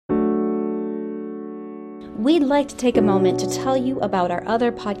we'd like to take a moment to tell you about our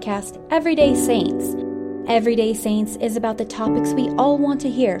other podcast, Everyday Saints. Everyday Saints is about the topics we all want to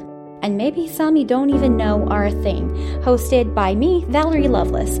hear, and maybe some you don't even know are a thing. Hosted by me, Valerie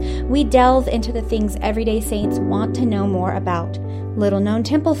Lovelace, we delve into the things Everyday Saints want to know more about. Little-known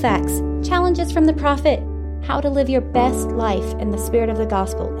temple facts, challenges from the prophet, how to live your best life in the spirit of the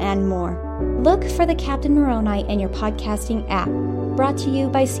gospel, and more. Look for the Captain Moroni in your podcasting app. Brought to you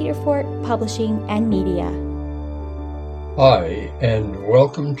by Cedar Fort Publishing and Media. Hi, and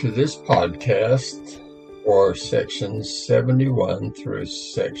welcome to this podcast for sections 71 through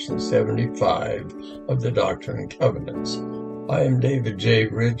section 75 of the Doctrine and Covenants. I am David J.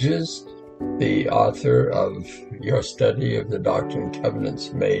 Ridges, the author of Your Study of the Doctrine and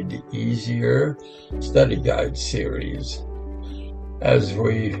Covenants Made Easier study guide series. As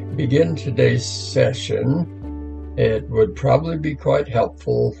we begin today's session, it would probably be quite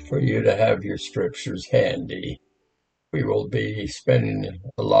helpful for you to have your scriptures handy. We will be spending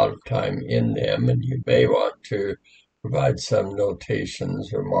a lot of time in them, and you may want to provide some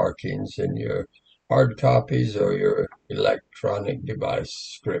notations or markings in your hard copies or your electronic device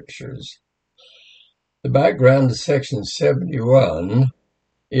scriptures. The background to section 71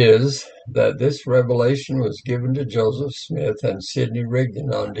 is that this revelation was given to Joseph Smith and Sidney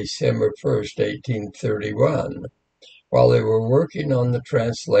Rigdon on December 1st, 1831. While they were working on the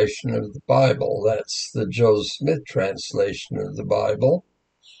translation of the Bible. That's the Joseph Smith translation of the Bible.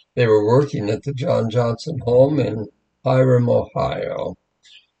 They were working at the John Johnson home in Hiram, Ohio.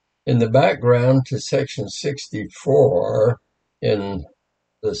 In the background to section 64 in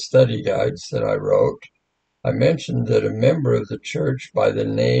the study guides that I wrote, I mentioned that a member of the church by the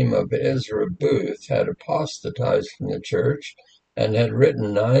name of Ezra Booth had apostatized from the church and had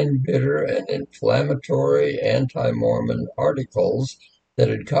written 9 bitter and inflammatory anti-Mormon articles that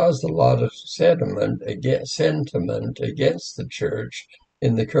had caused a lot of sentiment against the church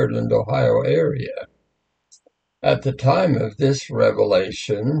in the Kirtland, Ohio area. At the time of this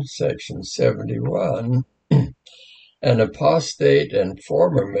revelation, section 71, an apostate and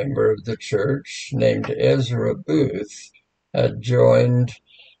former member of the church named Ezra Booth had joined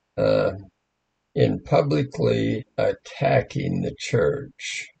in publicly attacking the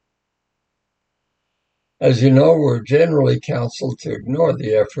church. As you know, we're generally counseled to ignore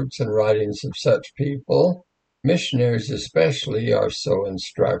the efforts and writings of such people. Missionaries especially are so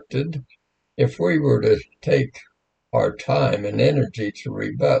instructed. If we were to take our time and energy to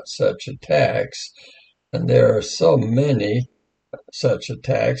rebut such attacks, and there are so many such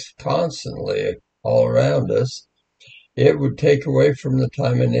attacks constantly all around us, it would take away from the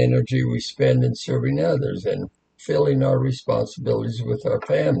time and energy we spend in serving others and filling our responsibilities with our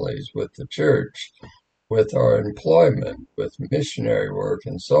families, with the church, with our employment, with missionary work,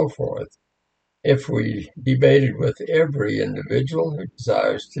 and so forth. If we debated with every individual who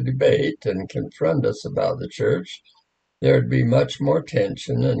desires to debate and confront us about the church, there would be much more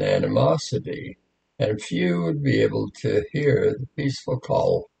tension and animosity, and few would be able to hear the peaceful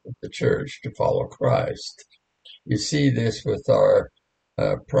call of the church to follow Christ. You see this with our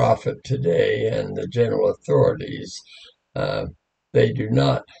prophet today and the general authorities. They do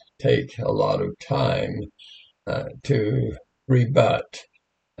not take a lot of time to rebut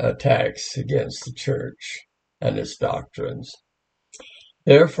attacks against the church and its doctrines.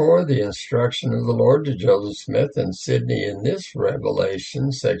 Therefore, the instruction of the Lord to Joseph Smith and Sidney in this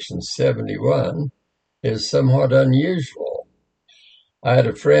revelation, section 71, is somewhat unusual. I had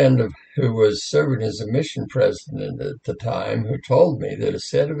a friend who was serving as a mission president at the time who told me that a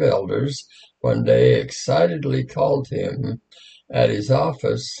set of elders one day excitedly called him at his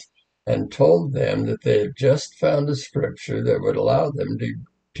office and told them that they had just found a scripture that would allow them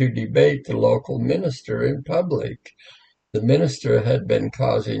to debate the local minister in public. The minister had been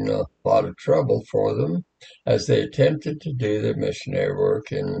causing a lot of trouble for them as they attempted to do their missionary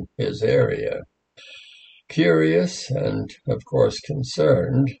work in his area. Curious and, of course,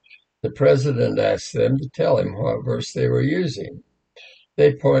 concerned, the president asked them to tell him what verse they were using.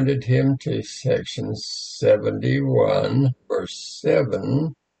 They pointed him to section 71, verse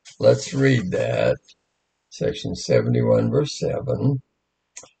 7. Let's read that. Section 71, verse 7.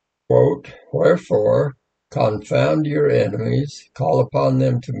 Quote, "Wherefore, confound your enemies, call upon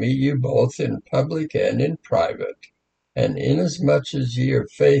them to meet you both in public and in private. And inasmuch as ye are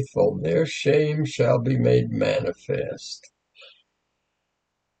faithful, their shame shall be made manifest."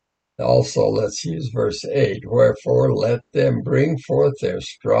 Also, let's use verse 8. "Wherefore, let them bring forth their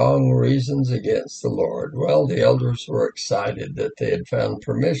strong reasons against the Lord." Well, the elders were excited that they had found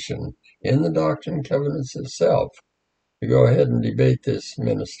permission in the Doctrine and Covenants itself to go ahead and debate this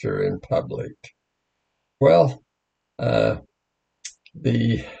minister in public. Well,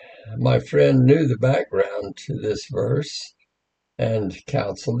 my friend knew the background to this verse and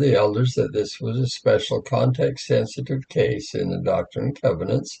counseled the elders that this was a special context-sensitive case in the Doctrine and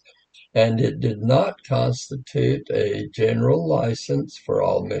Covenants, and it did not constitute a general license for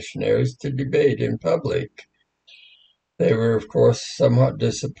all missionaries to debate in public. They were, of course, somewhat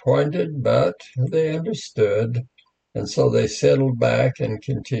disappointed, but they understood, and so they settled back and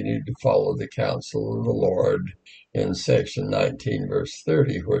continued to follow the counsel of the Lord in section 19, verse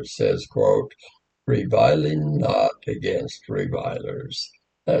 30, which says, quote, reviling not against revilers.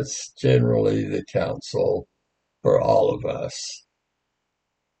 That's generally the counsel for all of us.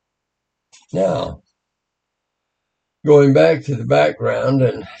 Now, going back to the background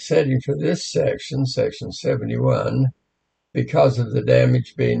and setting for this section, section 71, because of the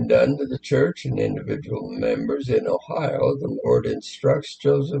damage being done to the church and individual members in Ohio, the Lord instructs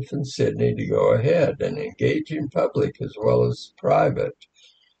Joseph and Sidney to go ahead and engage in public as well as private,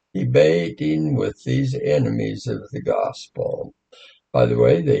 debating with these enemies of the gospel. By the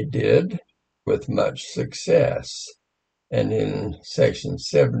way, they did with much success. And in section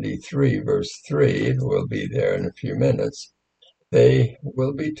 73, verse 3, we'll be there in a few minutes, they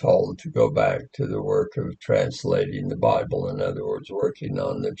will be told to go back to the work of translating the Bible. In other words, working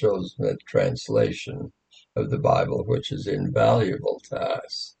on the Joseph Smith translation of the Bible, which is invaluable to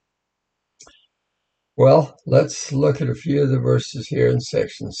us. Well, let's look at a few of the verses here in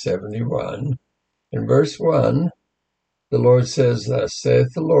section 71. In verse 1, the Lord says, thus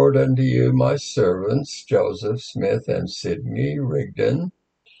saith the Lord unto you, my servants, Joseph Smith and Sidney Rigdon,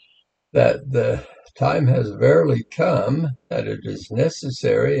 that the time has verily come that it is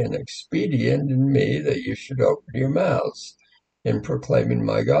necessary and expedient in me that you should open your mouths in proclaiming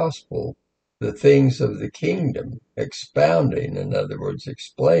my gospel, the things of the kingdom, expounding, in other words,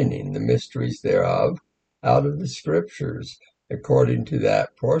 explaining the mysteries thereof out of the scriptures, according to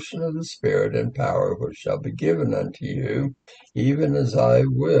that portion of the Spirit and power which shall be given unto you, even as I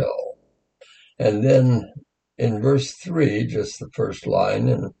will. And then in verse 3, just the first line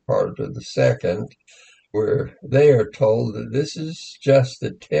and part of the second, where they are told that this is just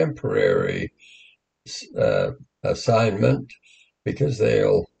a temporary assignment, because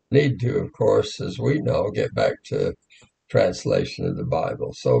they'll need to, of course, as we know, get back to translation of the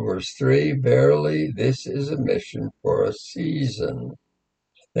Bible. So verse 3, verily this is a mission for a season.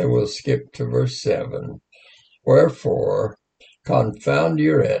 Then we'll skip to verse 7. Wherefore, confound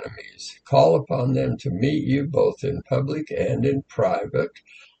your enemies, call upon them to meet you both in public and in private,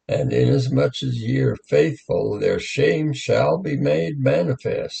 and inasmuch as ye are faithful, their shame shall be made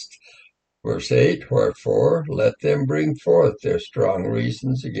manifest. Verse 8, wherefore, let them bring forth their strong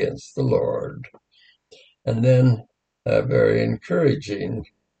reasons against the Lord. And then a very encouraging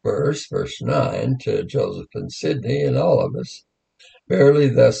verse, verse 9, to Joseph and Sidney and all of us. Verily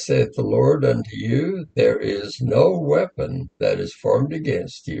thus saith the Lord unto you, there is no weapon that is formed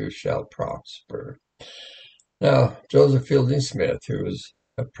against you shall prosper. Now, Joseph Fielding Smith, who was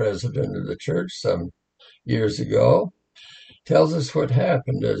a president of the church some years ago, tells us what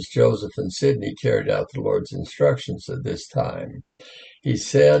happened as Joseph and Sidney carried out the Lord's instructions at this time. He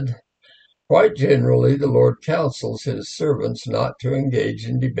said, quite generally, the Lord counsels his servants not to engage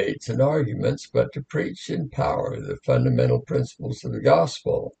in debates and arguments, but to preach in power the fundamental principles of the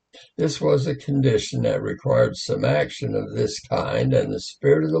gospel. This was a condition that required some action of this kind, and the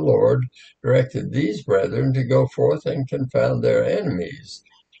Spirit of the Lord directed these brethren to go forth and confound their enemies,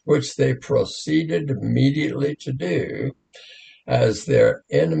 which they proceeded immediately to do, as their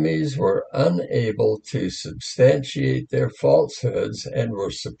enemies were unable to substantiate their falsehoods and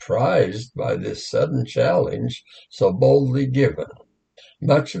were surprised by this sudden challenge so boldly given.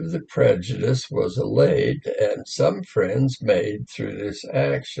 Much of the prejudice was allayed and some friends made through this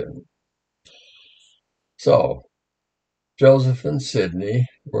action. So, Joseph and Sidney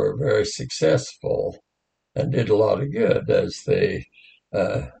were very successful and did a lot of good as they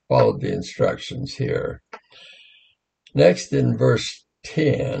followed the instructions here. Next, in verse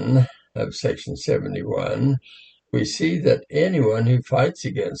 10 of section 71, we see that anyone who fights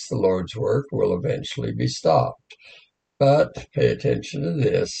against the Lord's work will eventually be stopped. But pay attention to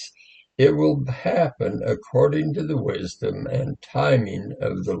this. It will happen according to the wisdom and timing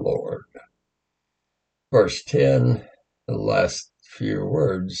of the Lord. Verse 10, the last few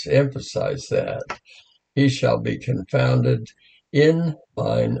words emphasize that. He shall be confounded in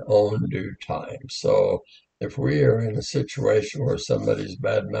thine own due time. So if we are in a situation where somebody's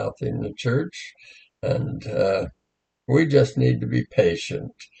bad-mouthing the church, and we just need to be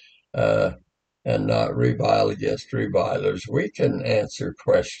patient. and not revile against revilers. We can answer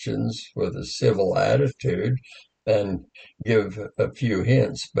questions with a civil attitude and give a few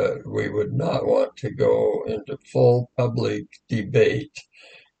hints, but we would not want to go into full public debate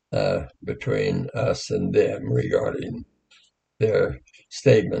between us and them regarding their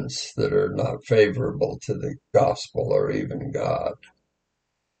statements that are not favorable to the gospel or even God.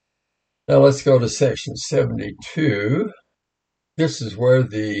 Now let's go to section 72. This is where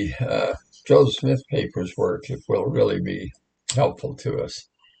the Joseph Smith Papers work, it will really be helpful to us.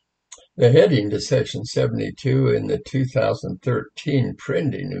 The heading to section 72 in the 2013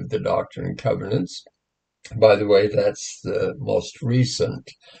 printing of the Doctrine and Covenants. By the way, that's the most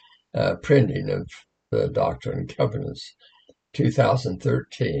recent printing of the Doctrine and Covenants,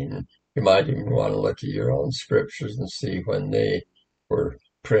 2013. You might even want to look at your own scriptures and see when they were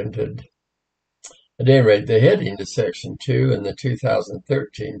printed. At any rate, the heading to section 2 in the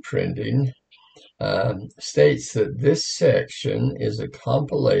 2013 printing states that this section is a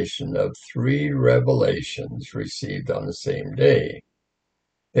compilation of 3 revelations received on the same day.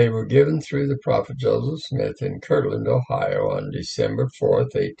 They were given through the prophet Joseph Smith in Kirtland, Ohio on December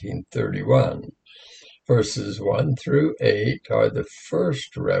 4th, 1831. Verses 1 through 8 are the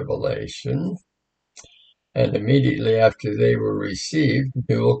first revelation, and immediately after they were received,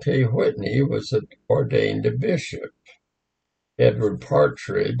 Newell K. Whitney was ordained a bishop. Edward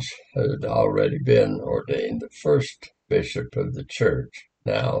Partridge had already been ordained the first bishop of the church,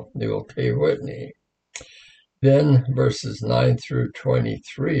 now Newell K. Whitney. Then verses 9 through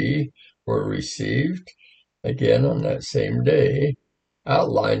 23 were received, again on that same day,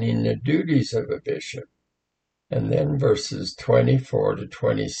 outlining the duties of a bishop. And then verses 24 to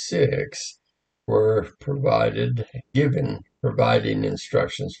 26 were providing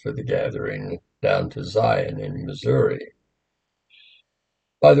instructions for the gathering down to Zion in Missouri.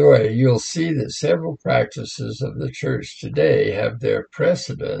 By the way, you'll see that several practices of the church today have their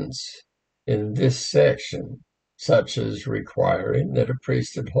precedence in this section, such as requiring that a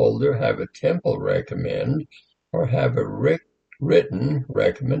priesthood holder have a temple recommend or have a written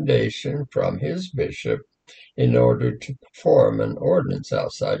recommendation from his bishop in order to perform an ordinance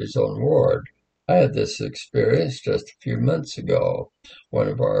outside his own ward. I had this experience just a few months ago. One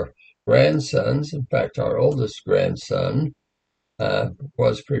of our grandsons, in fact, our oldest grandson,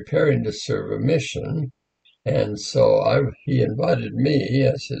 was preparing to serve a mission, and so he invited me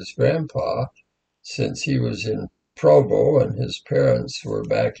as his grandpa, since he was in Provo and his parents were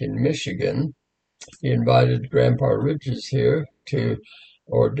back in Michigan. He invited Grandpa Ridges here to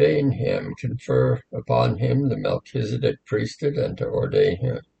ordain him, confer upon him the Melchizedek priesthood, and to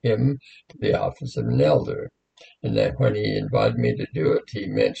ordain him to the office of an elder. And that when he invited me to do it, he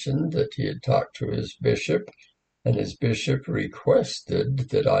mentioned that he had talked to his bishop, and his bishop requested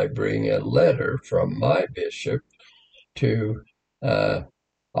that I bring a letter from my bishop to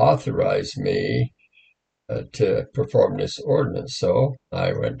authorize me to perform this ordinance. So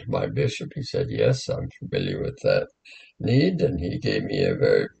I went to my bishop. He said, yes, I'm familiar with that need, and he gave me a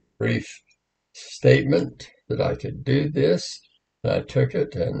very brief statement that I could do this. And I took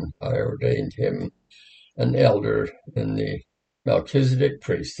it and I ordained him an elder in the Melchizedek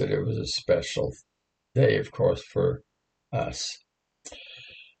priesthood. It was a special day, of course, for us.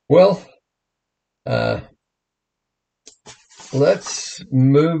 Well, let's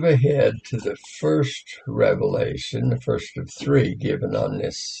move ahead to the first revelation, the first of 3 given on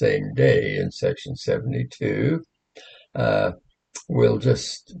this same day in section 72. We'll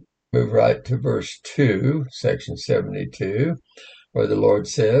just move right to verse 2, section 72, where the Lord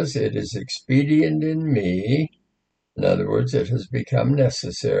says, "It is expedient in me," in other words, it has become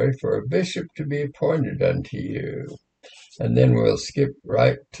necessary for a bishop to be appointed unto you. And then we'll skip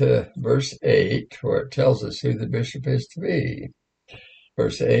right to verse 8, where it tells us who the bishop is to be.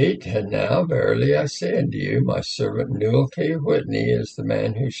 Verse 8, "And now, verily I say unto you, my servant Newell K. Whitney is the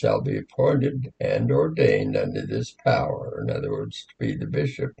man who shall be appointed and ordained unto this power," in other words, to be the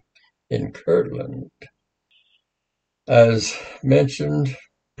bishop in Kirtland. As mentioned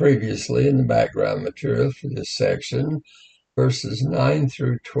previously in the background material for this section, verses 9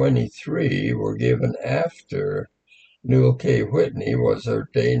 through 23 were given after Newell K. Whitney was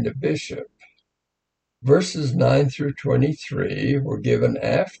ordained a bishop. Verses 9 through 23 were given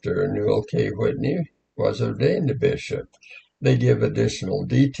after Newell K. Whitney was ordained a bishop. They give additional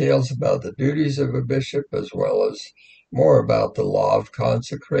details about the duties of a bishop, as well as more about the law of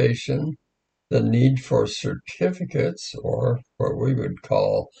consecration, the need for certificates, or what we would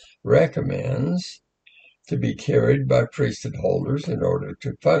call recommends, to be carried by priesthood holders in order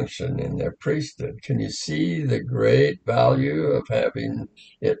to function in their priesthood. Can you see the great value of having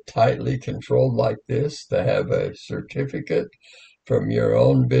it tightly controlled like this, to have a certificate from your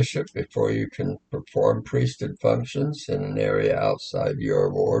own bishop before you can perform priesthood functions in an area outside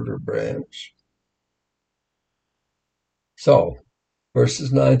your ward or branch? So,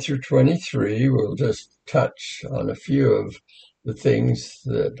 verses 9 through 23, we'll just touch on a few of the things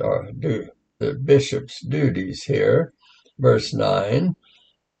that are the bishop's duties here. Verse 9,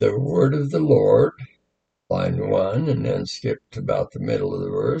 the word of the Lord, line 1, and then skip to about the middle of the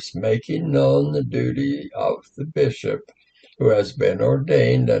verse, making known the duty of the bishop who has been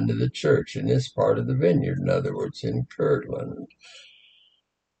ordained unto the church in this part of the vineyard, in other words, in Kirtland,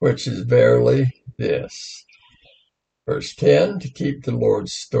 which is verily this. Verse 10, to keep the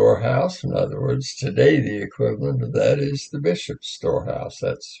Lord's storehouse. In other words, today the equivalent of that is the bishop's storehouse.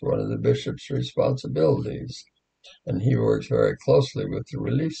 That's one of the bishop's responsibilities. And he works very closely with the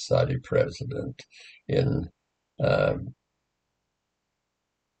Relief Society president in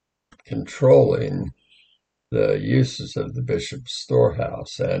controlling the uses of the bishop's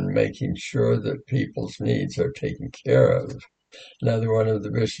storehouse and making sure that people's needs are taken care of. Another one of the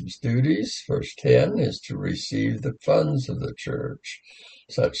bishop's duties, verse 10, is to receive the funds of the church,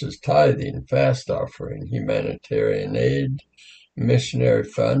 such as tithing, fast offering, humanitarian aid, missionary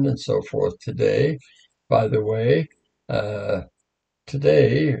fund, and so forth. Today, by the way,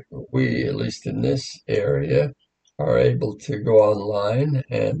 today we, at least in this area, are able to go online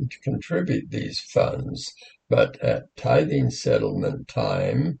and contribute these funds. But at tithing settlement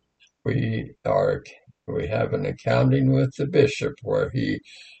time, we have an accounting with the bishop where he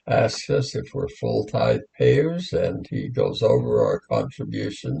asks us if we're full tithe payers, and he goes over our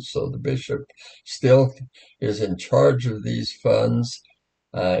contributions. So the bishop still is in charge of these funds,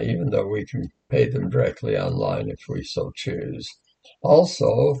 even though we can pay them directly online if we so choose.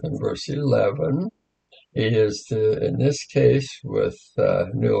 Also, in verse 11, he is to, in this case with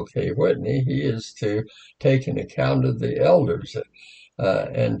Newell K. Whitney, he is to take an account of the elders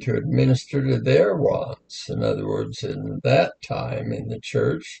and to administer to their wants. In other words, in that time in the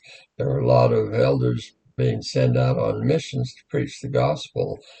church, there were a lot of elders being sent out on missions to preach the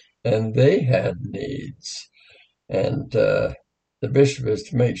gospel, and they had needs. And the bishop is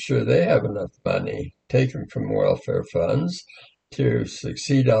to make sure they have enough money taken from welfare funds to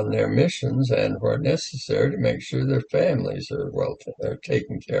succeed on their missions, and where necessary to make sure their families are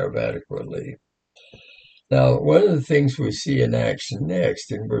taken care of adequately. Now, one of the things we see in action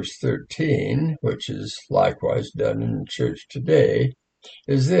next in verse 13, which is likewise done in the church today,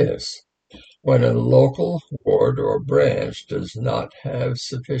 is this. When a local ward or branch does not have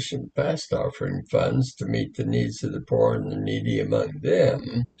sufficient fast offering funds to meet the needs of the poor and the needy among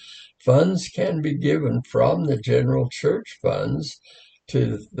them, funds can be given from the general church funds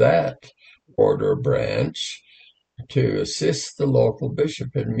to that ward or branch to assist the local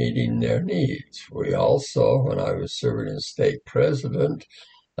bishop in meeting their needs. We also, when I was serving as stake president,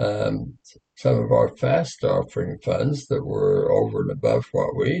 some of our fast offering funds that were over and above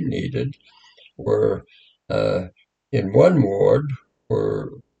what we needed were in one ward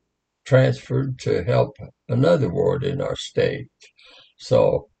were transferred to help another ward in our state.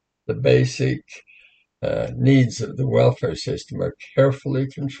 So the basic needs of the welfare system are carefully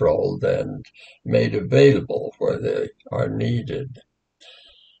controlled and made available where they are needed.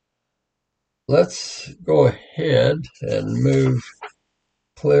 Let's go ahead and move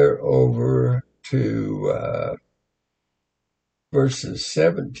clear over to verses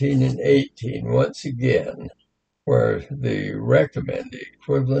 17 and 18 once again, where the recommend, the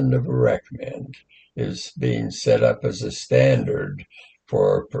equivalent of a recommend, is being set up as a standard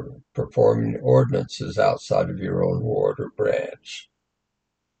for performing ordinances outside of your own ward or branch.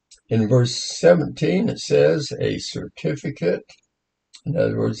 In verse 17, it says a certificate, in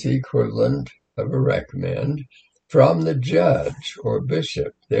other words, the equivalent of a recommend, from the judge or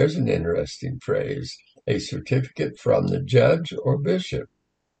bishop. There's an interesting phrase, a certificate from the judge or bishop.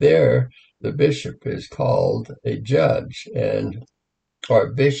 There, the bishop is called a judge, and our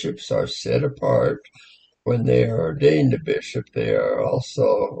bishops are set apart. When they are ordained a bishop, they are also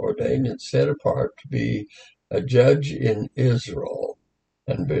ordained and set apart to be a judge in Israel.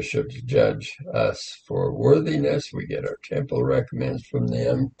 And bishops judge us for worthiness. We get our temple recommends from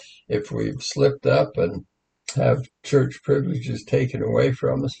them. If we've slipped up and have church privileges taken away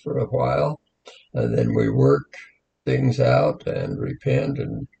from us for a while, and then we work things out and repent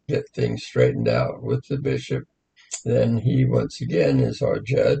and get things straightened out with the bishop, then he once again is our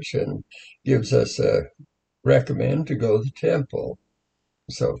judge and gives us a recommend to go to the temple,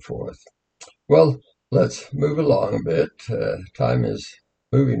 and so forth. Well, let's move along a bit. Time is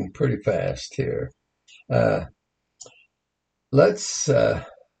moving pretty fast here. Let's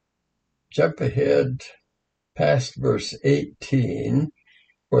jump ahead past verse 18,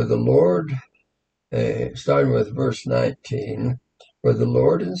 where the Lord, starting with verse 19, where the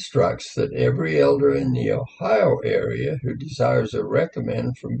Lord instructs that every elder in the Ohio area who desires a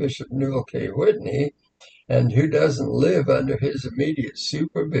recommend from Bishop Newell K. Whitney and who doesn't live under his immediate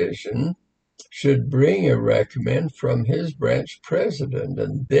supervision should bring a recommend from his branch president,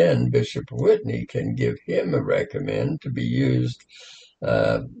 and then Bishop Whitney can give him a recommend to be used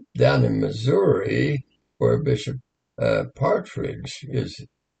down in Missouri, where Bishop Partridge is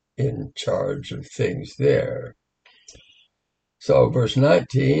in charge of things there. So verse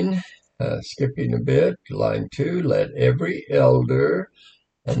 19, skipping a bit, line 2, let every elder,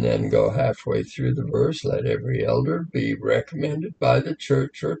 and then go halfway through the verse, let every elder be recommended by the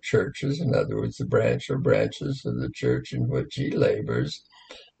church or churches, in other words, the branch or branches of the church in which he labors,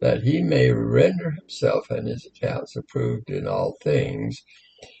 that he may render himself and his accounts approved in all things.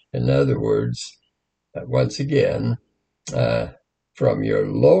 In other words, once again, from your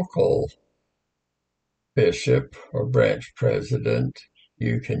local bishop or branch president,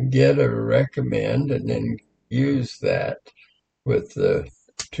 you can get a recommend and then use that with the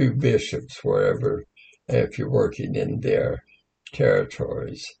two bishops wherever, if you're working in their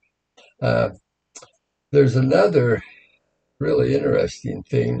territories. There's another really interesting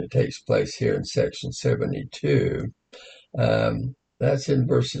thing that takes place here in section 72. That's in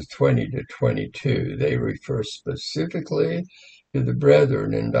verses 20 to 22. They refer specifically to the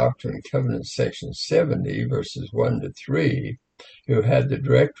brethren in Doctrine and Covenants section 70, verses 1 to 3, who had the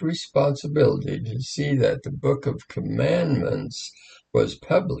direct responsibility to see that the Book of Commandments was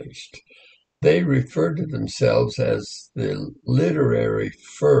published. They referred to themselves as the literary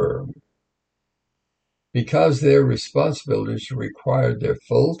firm. Because their responsibilities required their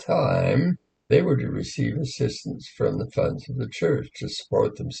full time, they were to receive assistance from the funds of the church to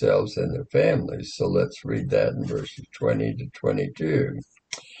support themselves and their families. So let's read that in verses 20 to 22.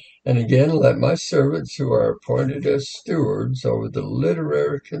 And again, let my servants who are appointed as stewards over the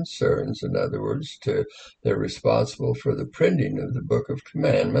literary concerns, in other words, they're responsible for the printing of the Book of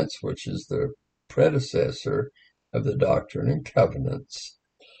Commandments, which is the predecessor of the Doctrine and Covenants.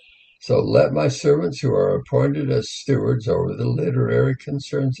 So let my servants who are appointed as stewards over the literary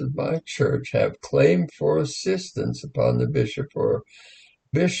concerns of my church have claim for assistance upon the bishop or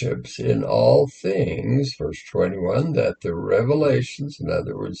bishops in all things, verse 21, that the revelations, in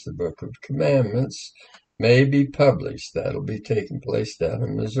other words, the Book of Commandments, may be published. That'll be taking place down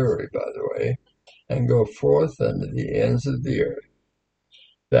in Missouri, by the way, and go forth unto the ends of the earth.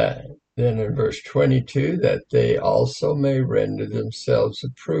 Then in verse 22, that they also may render themselves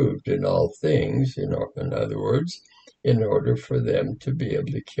approved in all things, in other words, in order for them to be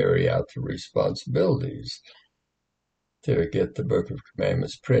able to carry out the responsibilities to get the Book of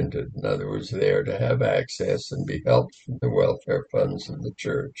Commandments printed. In other words, they are to have access and be helped from the welfare funds of the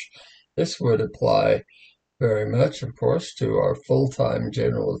church. This would apply very much, of course, to our full-time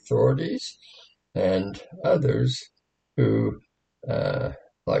general authorities and others who,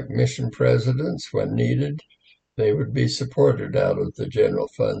 like mission presidents, when needed, they would be supported out of the general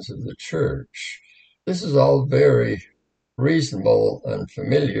funds of the church. This is all very reasonable and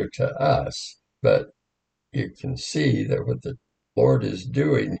familiar to us, but you can see that what the Lord is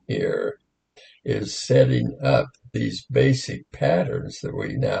doing here is setting up these basic patterns that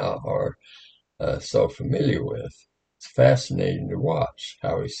we now are so familiar with. It's fascinating to watch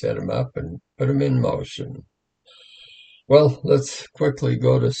how he set them up and put them in motion. Well, let's quickly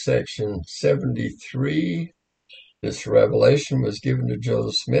go to section 73. This revelation was given to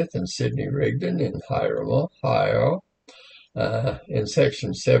Joseph Smith and Sidney Rigdon in Hiram, Ohio. In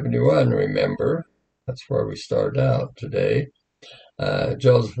section 71, remember, that's where we started out today.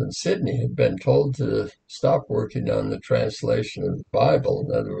 Joseph and Sidney had been told to stop working on the translation of the Bible.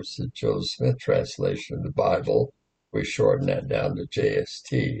 In other words, the Joseph Smith translation of the Bible, we shorten that down to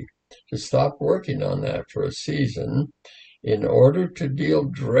JST, to stop working on that for a season in order to deal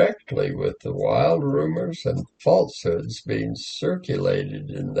directly with the wild rumors and falsehoods being circulated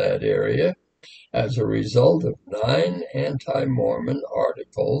in that area as a result of 9 anti-Mormon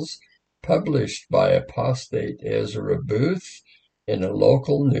articles published by apostate Ezra Booth in a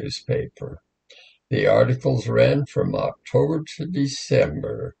local newspaper. The articles ran from October to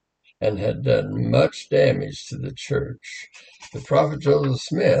December and had done much damage to the church. The prophet Joseph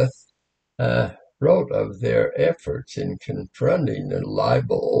Smith wrote of their efforts in confronting the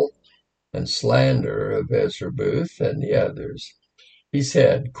libel and slander of Ezra Booth and the others. He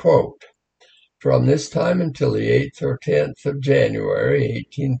said, quote, From this time until the 8th or 10th of January,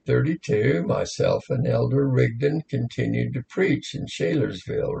 1832, myself and Elder Rigdon continued to preach in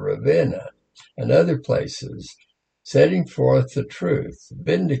Shalersville, Ravenna, and other places, setting forth the truth,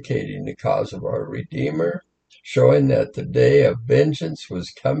 vindicating the cause of our Redeemer, showing that the day of vengeance was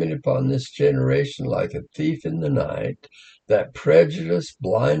coming upon this generation like a thief in the night, that prejudice,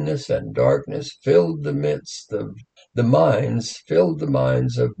 blindness, and darkness filled the minds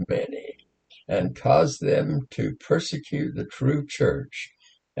of many, and caused them to persecute the true church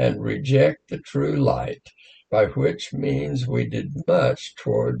and reject the true light, by which means we did much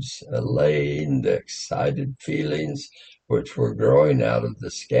towards allaying the excited feelings which were growing out of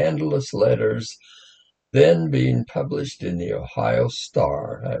the scandalous letters then being published in the Ohio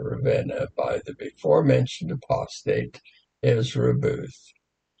Star at Ravenna by the before-mentioned apostate Ezra Booth.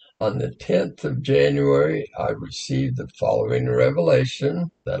 On the 10th of January, I received the following revelation,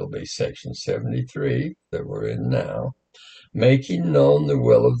 that'll be section 73 that we're in now, making known the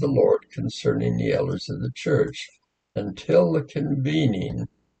will of the Lord concerning the elders of the church until the convening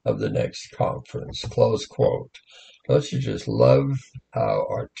of the next conference, close quote. Don't you just love how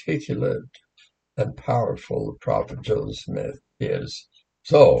articulate and powerful the prophet Joseph Smith is?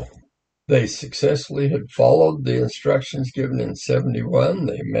 So, they successfully had followed the instructions given in 71.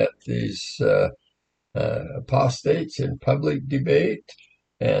 They met these apostates in public debate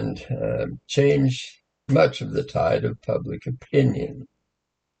and changed much of the tide of public opinion.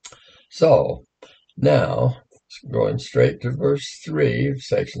 So now, going straight to verse 3 of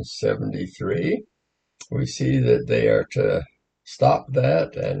section 73, we see that they are to stop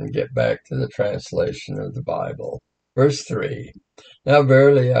that and get back to the translation of the Bible. Verse 3, Now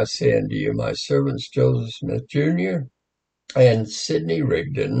verily I say unto you, my servants Joseph Smith Jr. and Sidney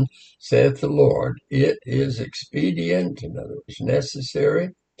Rigdon, saith the Lord, it is expedient, in other words,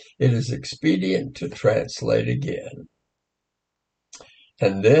 necessary, it is expedient to translate again.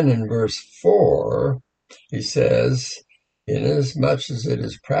 And then in verse 4, he says, Inasmuch as it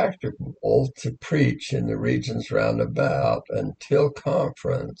is practicable to preach in the regions round about until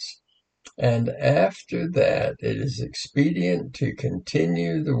conference, and after that it is expedient to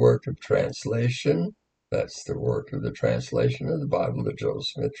continue the work of translation. That's the work of the translation of the Bible, the Joseph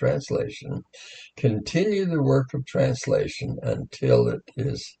Smith translation. Continue the work of translation until it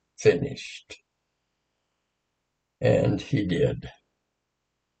is finished. And he did.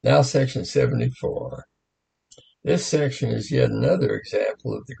 Now section 74. This section is yet another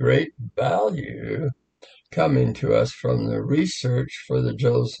example of the great value coming to us from the research for the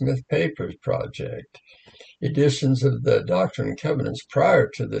Joseph Smith Papers Project. Editions of the Doctrine and Covenants prior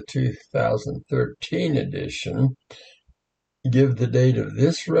to the 2013 edition give the date of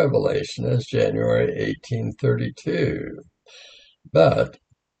this revelation as January 1832. But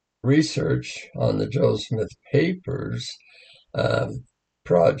research on the Joseph Smith Papers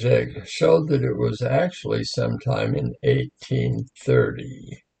project showed that it was actually sometime in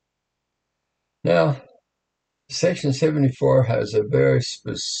 1830. Now, Section 74 has a very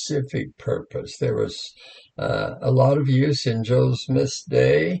specific purpose. There was a lot of use in Joseph Smith's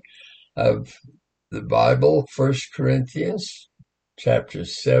day of the Bible, 1 Corinthians chapter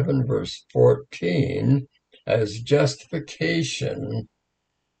 7, verse 14, as justification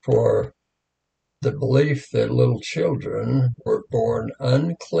for the belief that little children were born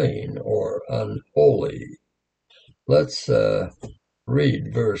unclean or unholy. Let's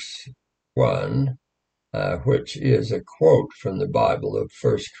read verse 1. Which is a quote from the Bible of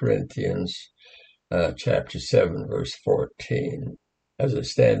 1 Corinthians chapter 7, verse 14, as it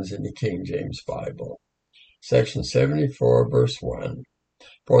stands in the King James Bible. Section 74, verse 1.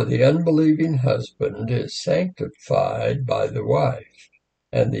 For the unbelieving husband is sanctified by the wife,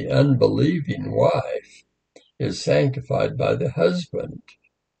 and the unbelieving wife is sanctified by the husband.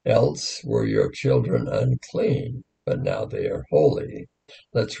 Else were your children unclean, but now they are holy.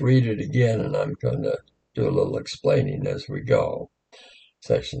 Let's read it again, and I'm going to do a little explaining as we go.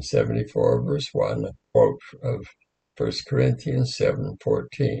 Section 74, verse 1, a quote of 1 Corinthians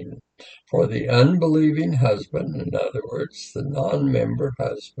 7:14. For the unbelieving husband, in other words, the non-member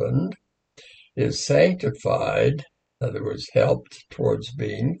husband, is sanctified, in other words, helped towards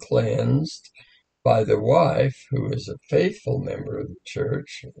being cleansed by the wife, who is a faithful member of the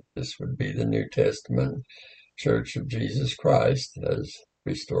church. This would be the New Testament Church of Jesus Christ, as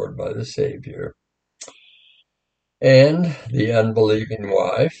restored by the Savior. And the unbelieving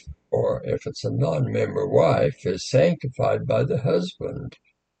wife, or if it's a non-member wife, is sanctified by the husband,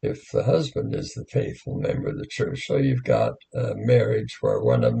 if the husband is the faithful member of the church. So you've got a marriage where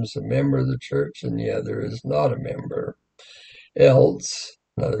one of them is a member of the church and the other is not a member. Else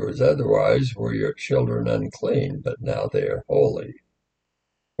In other words, otherwise were your children unclean, but now they are holy.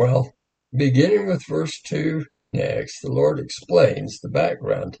 Well, beginning with verse 2 next, the Lord explains the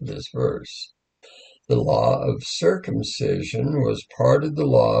background to this verse. The law of circumcision was part of the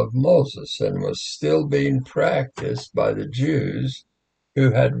law of Moses and was still being practiced by the Jews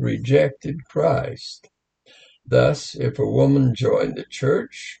who had rejected Christ. Thus, if a woman joined the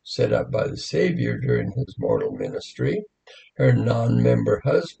church set up by the Savior during his mortal ministry, her non-member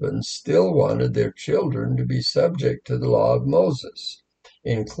husband still wanted their children to be subject to the law of Moses,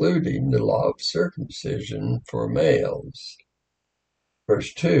 including the law of circumcision for males.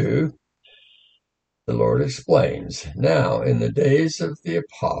 Verse 2, the Lord explains, Now in the days of the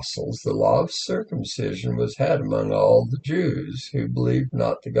apostles, the law of circumcision was had among all the Jews who believed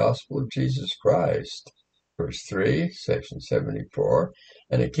not the gospel of Jesus Christ. Verse 3, section 74,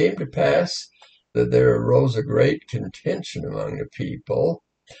 And it came to pass that there arose a great contention among the people,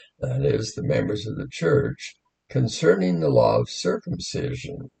 that is, the members of the church, concerning the law of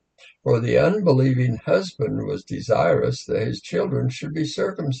circumcision. For the unbelieving husband was desirous that his children should be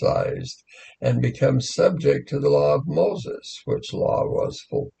circumcised and become subject to the law of Moses, which law was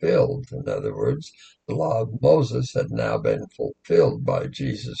fulfilled. In other words, the law of Moses had now been fulfilled by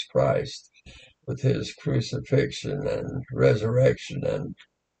Jesus Christ with his crucifixion and resurrection and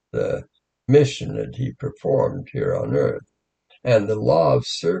the mission that he performed here on earth. And the law of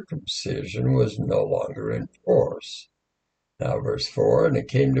circumcision was no longer in force. Now, verse 4, And it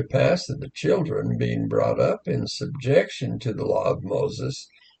came to pass that the children, being brought up in subjection to the law of Moses,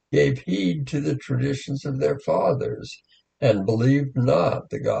 gave heed to the traditions of their fathers, and believed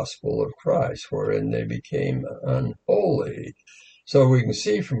not the gospel of Christ, wherein they became unholy. So we can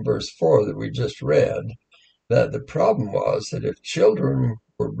see from verse 4 that we just read that the problem was that if children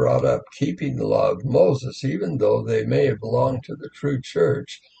were brought up keeping the law of Moses, even though they may have belonged to the true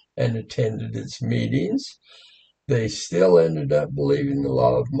church and attended its meetings, they still ended up believing the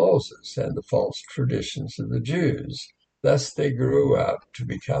law of Moses and the false traditions of the Jews. Thus they grew up to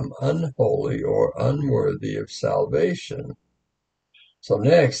become unholy or unworthy of salvation. So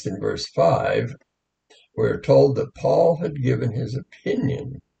next, in verse 5, we're told that Paul had given his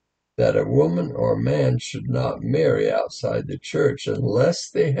opinion that a woman or man should not marry outside the church unless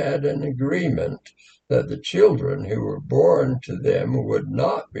they had an agreement that the children who were born to them would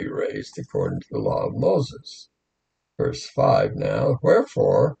not be raised according to the law of Moses. Verse 5 now,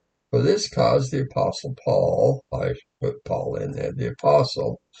 Wherefore, for this cause the Apostle Paul, I put Paul in there, the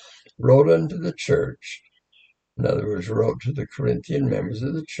Apostle, wrote unto the church, in other words, wrote to the Corinthian members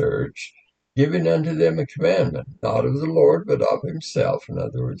of the church, giving unto them a commandment, not of the Lord, but of himself, in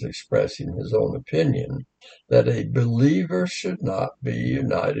other words, expressing his own opinion, that a believer should not be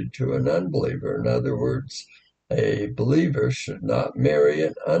united to an unbeliever. In other words, a believer should not marry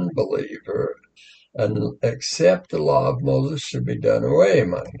an unbeliever, and except the law of Moses should be done away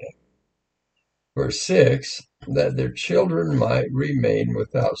among them. Verse 6, that their children might remain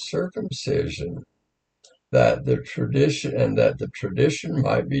without circumcision, that the tradition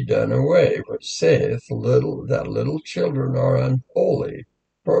might be done away, which saith that little children are unholy,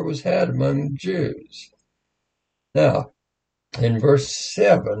 for it was had among the Jews. Now, in verse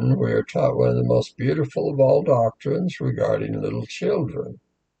 7, we are taught one of the most beautiful of all doctrines regarding little children.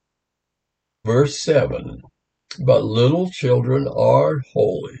 Verse 7, But little children are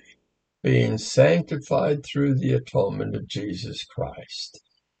holy, being sanctified through the atonement of Jesus Christ.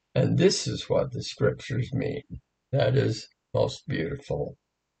 And this is what the scriptures mean. That is most beautiful.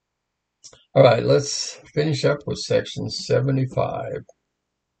 All right, let's finish up with section 75.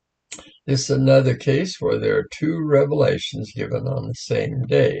 This is another case where there are two revelations given on the same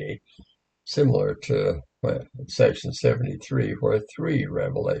day, similar to section 73, where three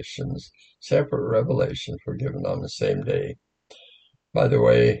separate revelations were given on the same day. By the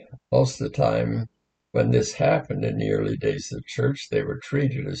way, most of the time when this happened in the early days of the church, they were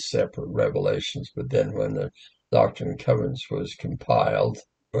treated as separate revelations, but then when the Doctrine and Covenants was compiled,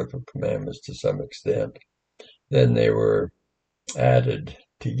 Book of Commandments to some extent, then they were added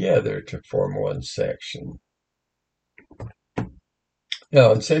together to form one section.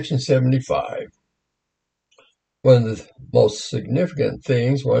 Now, in section 75, one of the significant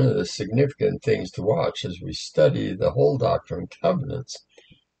things to watch as we study the whole Doctrine and Covenants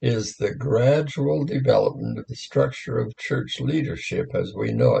is the gradual development of the structure of church leadership as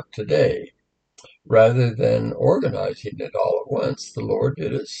we know it today. Rather than organizing it all at once, the Lord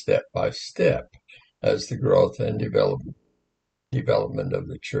did it step by step as the growth and development of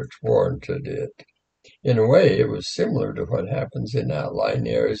the church warranted it. In a way, it was similar to what happens in outlying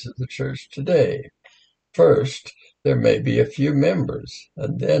areas of the church today. First, there may be a few members,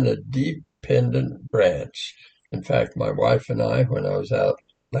 and then a dependent branch. In fact, my wife and I, when I was out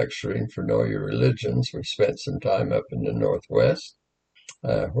lecturing for Know Your Religions, we spent some time up in the Northwest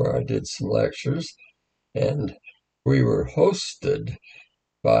where I did some lectures, and we were hosted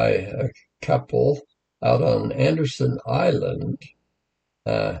by a couple out on Anderson Island,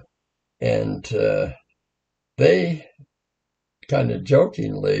 and they kind of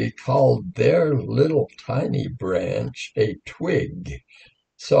jokingly called their little tiny branch a twig.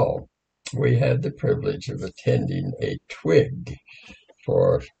 So we had the privilege of attending a twig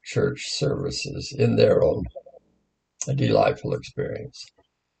for church services in their own home. A delightful experience.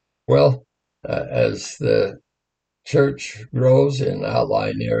 Well, as the church grows in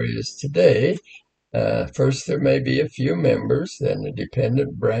outlying areas today, first there may be a few members, then a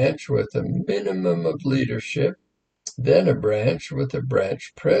dependent branch with a minimum of leadership, then a branch with a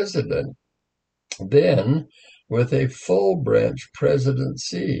branch president, then with a full branch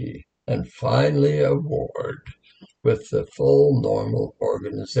presidency, and finally a ward with the full normal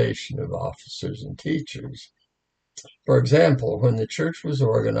organization of officers and teachers. For example, when the church was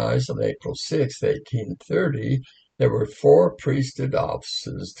organized on April 6, 1830, there were 4 priesthood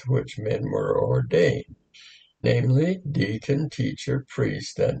offices to which men were ordained, namely deacon, teacher,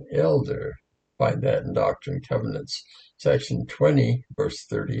 priest, and elder. Find that in Doctrine and Covenants, section 20, verse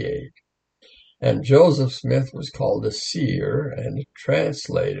 38. And Joseph Smith was called a seer and a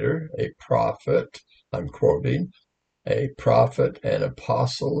translator, a prophet, I'm quoting, a prophet and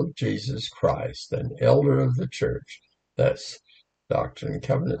apostle of Jesus Christ, an elder of the church. That's Doctrine and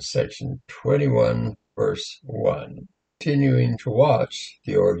Covenants, section 21, verse 1. Continuing to watch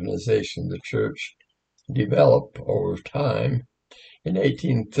the organization of the church develop over time, in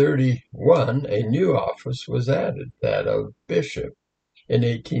 1831, a new office was added, that of bishop. In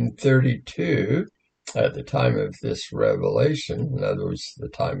 1832, at the time of this revelation, in other words, the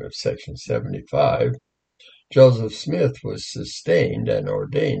time of section 75, Joseph Smith was sustained and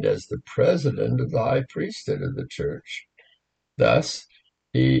ordained as the president of the high priesthood of the church. Thus,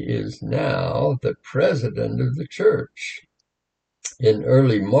 he is now the president of the church. In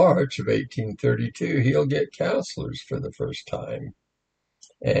early March of 1832, he'll get counselors for the first time.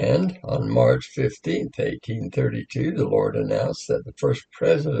 And on March 15th, 1832, the Lord announced that the first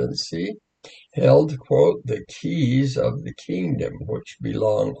presidency held, quote, the keys of the kingdom, which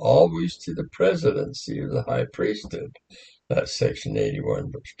belong always to the presidency of the high priesthood. That's section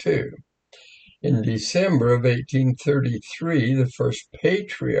 81, verse 2. In December of 1833, the first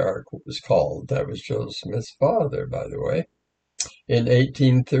patriarch was called. That was Joseph Smith's father, by the way. In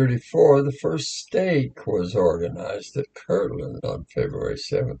 1834, the first stake was organized at Kirtland on February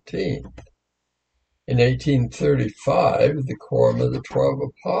 17th. In 1835, the Quorum of the 12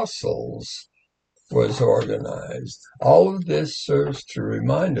 Apostles was organized. All of this serves to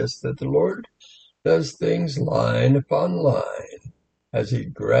remind us that the Lord does things line upon line as he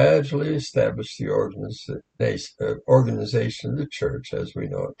gradually established the organization of the church as we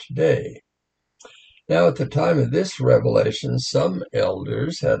know it today. Now, at the time of this revelation, some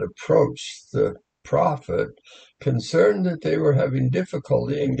elders had approached the prophet concerned that they were having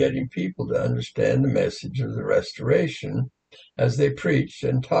difficulty in getting people to understand the message of the restoration as they preached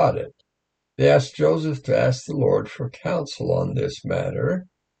and taught it. They asked Joseph to ask the Lord for counsel on this matter.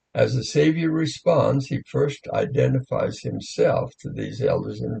 As the Savior responds, he first identifies himself to these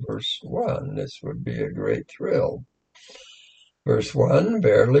elders in verse 1. This would be a great thrill. Verse 1,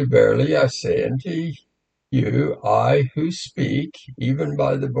 Verily, verily, I say unto you, I who speak, even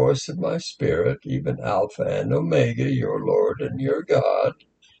by the voice of my Spirit, even Alpha and Omega, your Lord and your God.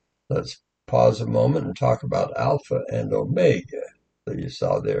 Let's pause a moment and talk about Alpha and Omega that you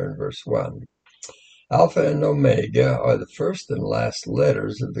saw there in verse 1. Alpha and Omega are the first and last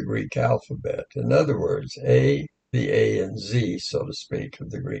letters of the Greek alphabet. In other words, the A and Z, so to speak,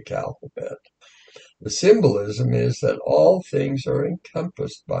 of the Greek alphabet. The symbolism is that all things are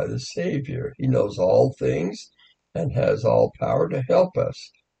encompassed by the Savior. He knows all things and has all power to help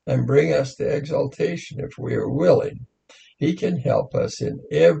us and bring us to exaltation if we are willing. He can help us in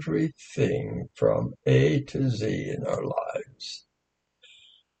everything from A to Z in our lives.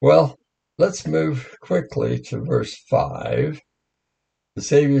 Well, let's move quickly to verse 5. The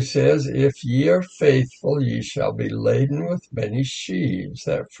Savior says, If ye are faithful, ye shall be laden with many sheaves.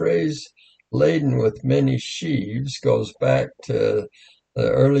 That phrase, laden with many sheaves, goes back to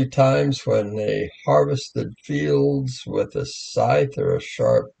the early times when they harvested fields with a scythe or a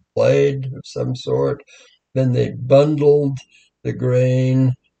sharp blade of some sort. Then they bundled the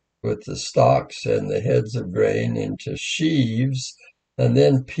grain with the stalks and the heads of grain into sheaves, and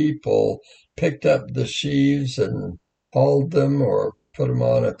then people picked up the sheaves and hauled them or put them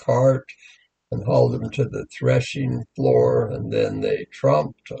on a cart and hauled them to the threshing floor, and then they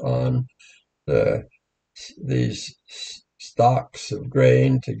tromped on these stalks of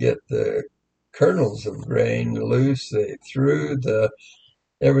grain to get the kernels of grain loose. They threw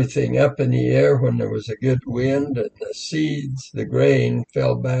everything up in the air when there was a good wind, and the seeds, the grain,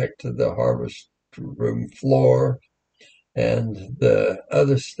 fell back to the harvest room floor, and the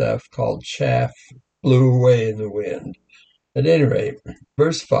other stuff called chaff blew away in the wind. At any rate,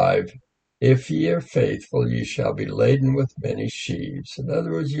 verse 5, if ye are faithful, ye shall be laden with many sheaves. In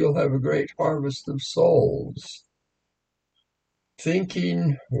other words, you'll have a great harvest of souls.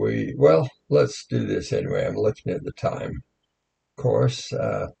 Let's do this anyway. I'm looking at the time. Of course,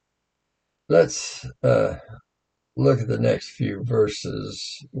 let's look at the next few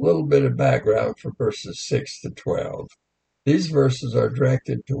verses. A little bit of background for verses 6 to 12. These verses are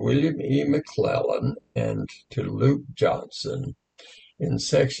directed to William E. McClellan and to Luke Johnson. In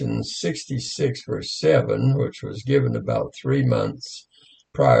section 66, verse 7, which was given about 3 months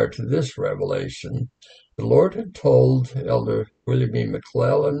prior to this revelation, the Lord had told Elder William E.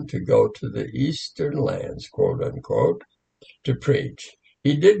 McClellan to go to the eastern lands, quote unquote, to preach.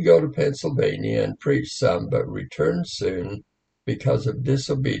 He did go to Pennsylvania and preach some, but returned soon because of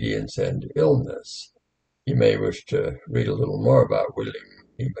disobedience and illness. You may wish to read a little more about William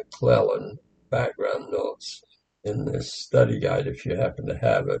E. McClellan, background notes in this study guide if you happen to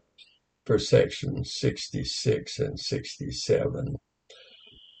have it, for sections 66 and 67.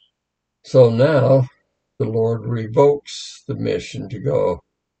 So now the Lord revokes the mission to go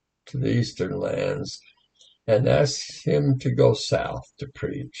to the eastern lands and asks him to go south to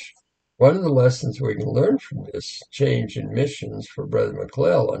preach. One of the lessons we can learn from this change in missions for Brother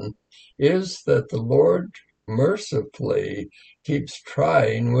McClellan is that the Lord mercifully keeps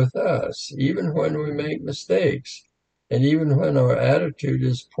trying with us, even when we make mistakes, and even when our attitude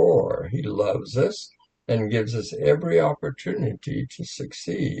is poor. He loves us and gives us every opportunity to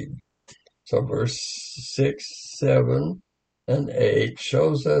succeed. So verse 6, 7, and 8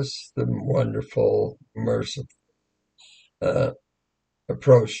 shows us the wonderful, merciful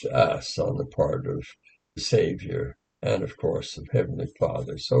approach to us on the part of the Savior and, of course, of Heavenly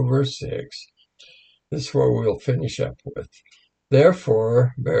Father. So verse 6, this is where we'll finish up with.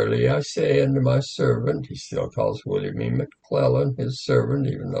 Therefore, verily I say unto my servant, he still calls William E. McClellan his servant,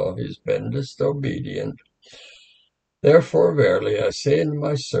 even though he's been disobedient. Therefore, verily I say unto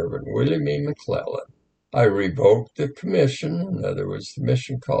my servant, William E. McClellan, I revoke the commission, in other words, the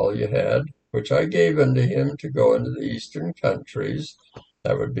mission call you had, which I gave unto him to go into the eastern countries,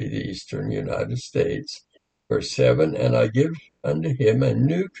 that would be the eastern United States. Verse 7, and I give unto him a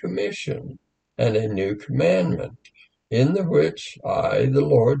new commission and a new commandment, in the which I, the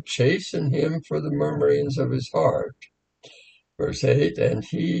Lord, chasten him for the murmurings of his heart. Verse 8, and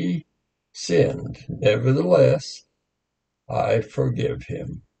he sinned, nevertheless I forgive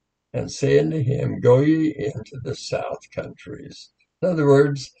him, and say unto him, go ye into the south countries. In other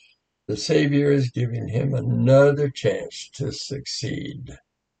words, the Savior is giving him another chance to succeed.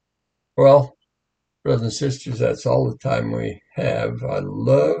 Well, brothers and sisters, that's all the time we have. I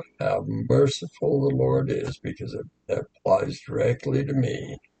love how merciful the Lord is because it applies directly to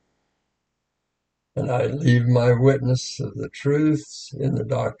me. And I leave my witness of the truths in the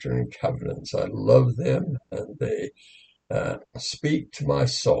Doctrine and Covenants. I love them, and they speak to my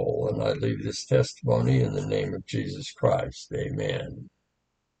soul. And I leave this testimony in the name of Jesus Christ. Amen.